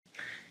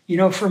You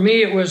know, for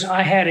me,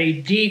 I had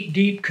a deep,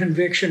 deep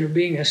conviction of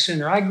being a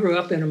sinner. I grew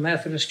up in a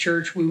Methodist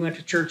church. We went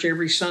to church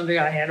every Sunday.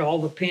 I had all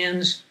the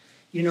pins,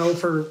 you know,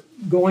 for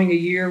going a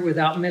year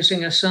without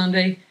missing a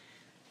Sunday.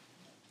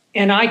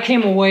 And I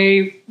came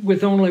away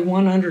with only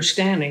one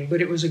understanding,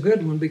 but it was a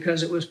good one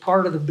because it was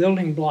part of the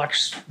building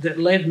blocks that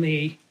led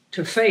me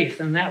to faith,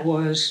 and that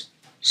was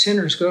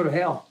sinners go to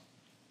hell.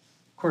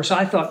 Of course,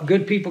 I thought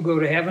good people go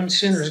to heaven,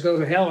 sinners go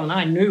to hell, and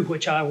I knew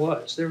which I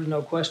was. There was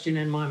no question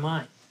in my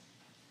mind.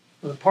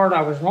 The part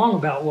I was wrong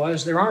about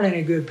was there aren't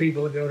any good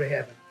people that go to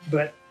heaven.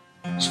 But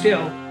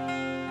still,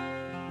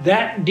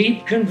 that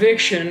deep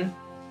conviction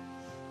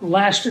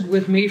lasted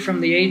with me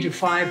from the age of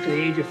 5 to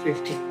the age of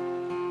 15.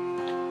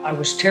 I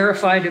was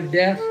terrified of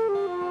death.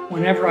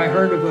 Whenever I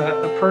heard of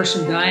a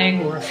person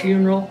dying or a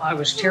funeral, I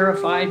was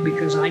terrified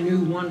because I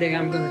knew one day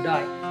I'm going to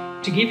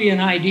die. To give you an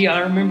idea,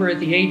 I remember at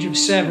the age of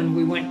 7,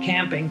 we went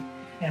camping,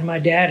 and my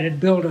dad had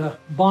built a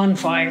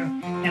bonfire,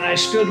 and I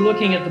stood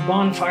looking at the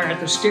bonfire at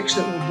the sticks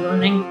that were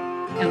burning,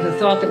 and the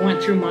thought that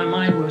went through my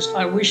mind was,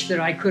 I wish that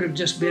I could have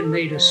just been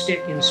made a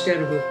stick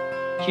instead of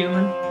a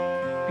human,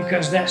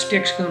 because that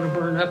stick's going to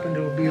burn up and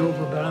it'll be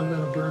over, but I'm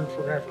going to burn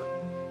forever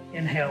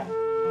in hell.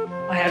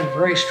 I had a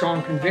very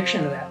strong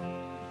conviction of that.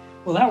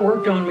 Well, that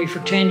worked on me for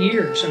 10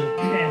 years,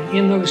 and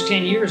in those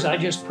 10 years, I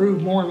just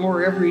proved more and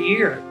more every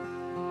year,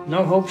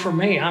 no hope for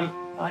me.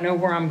 I know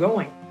where I'm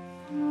going.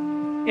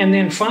 And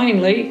then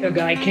finally, a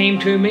guy came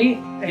to me,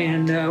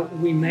 and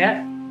we met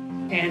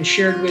and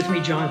shared with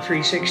me John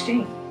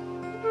 3:16.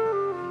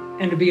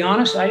 And to be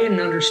honest, I didn't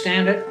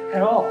understand it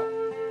at all.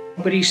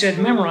 But he said,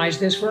 memorize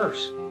this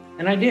verse.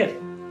 And I did.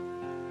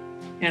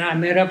 And I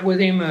met up with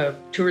him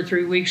 2 or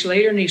 3 weeks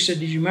later, and he said,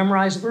 did you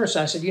memorize the verse?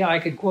 I said, yeah, I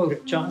could quote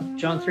it. John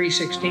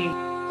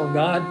 3:16. For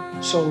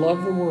God so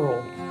loved the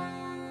world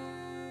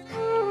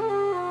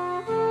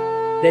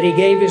that he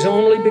gave his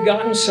only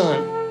begotten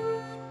Son,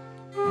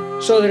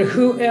 so that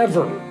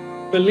whoever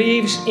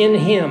believes in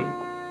him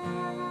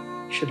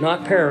should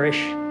not perish,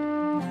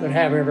 but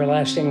have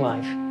everlasting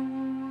life.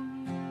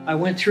 I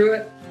went through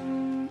it.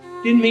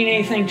 Didn't mean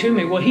anything to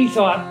me. Well, he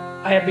thought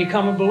I had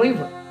become a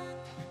believer.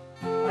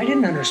 I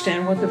didn't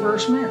understand what the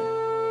verse meant.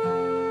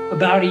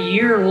 About a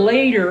year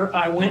later,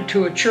 I went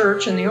to a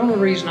church, and the only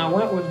reason I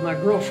went was my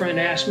girlfriend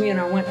asked me, and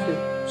I went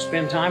to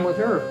spend time with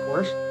her, of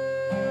course.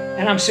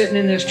 And I'm sitting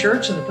in this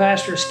church, and the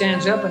pastor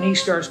stands up, and he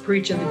starts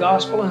preaching the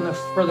gospel, and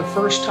for the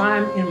first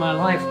time in my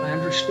life, I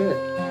understood.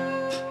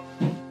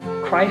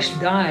 Christ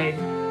died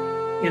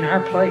in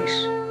our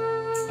place.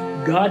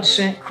 God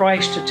sent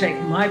Christ to take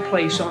my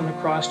place on the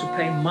cross, to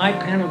pay my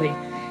penalty.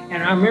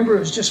 And I remember it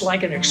was just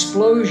like an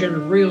explosion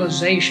of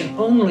realization.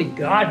 Only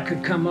God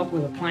could come up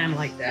with a plan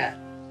like that.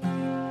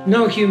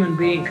 No human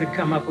being could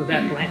come up with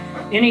that plan.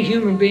 Any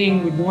human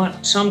being would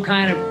want some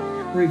kind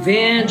of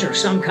revenge or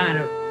some kind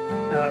of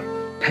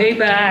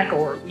payback,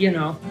 or, you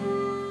know,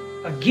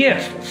 a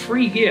gift, a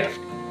free gift.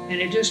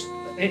 And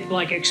it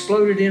like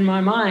exploded in my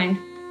mind.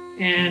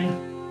 And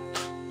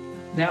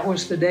that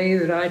was the day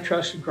that I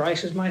trusted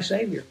Christ as my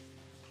Savior.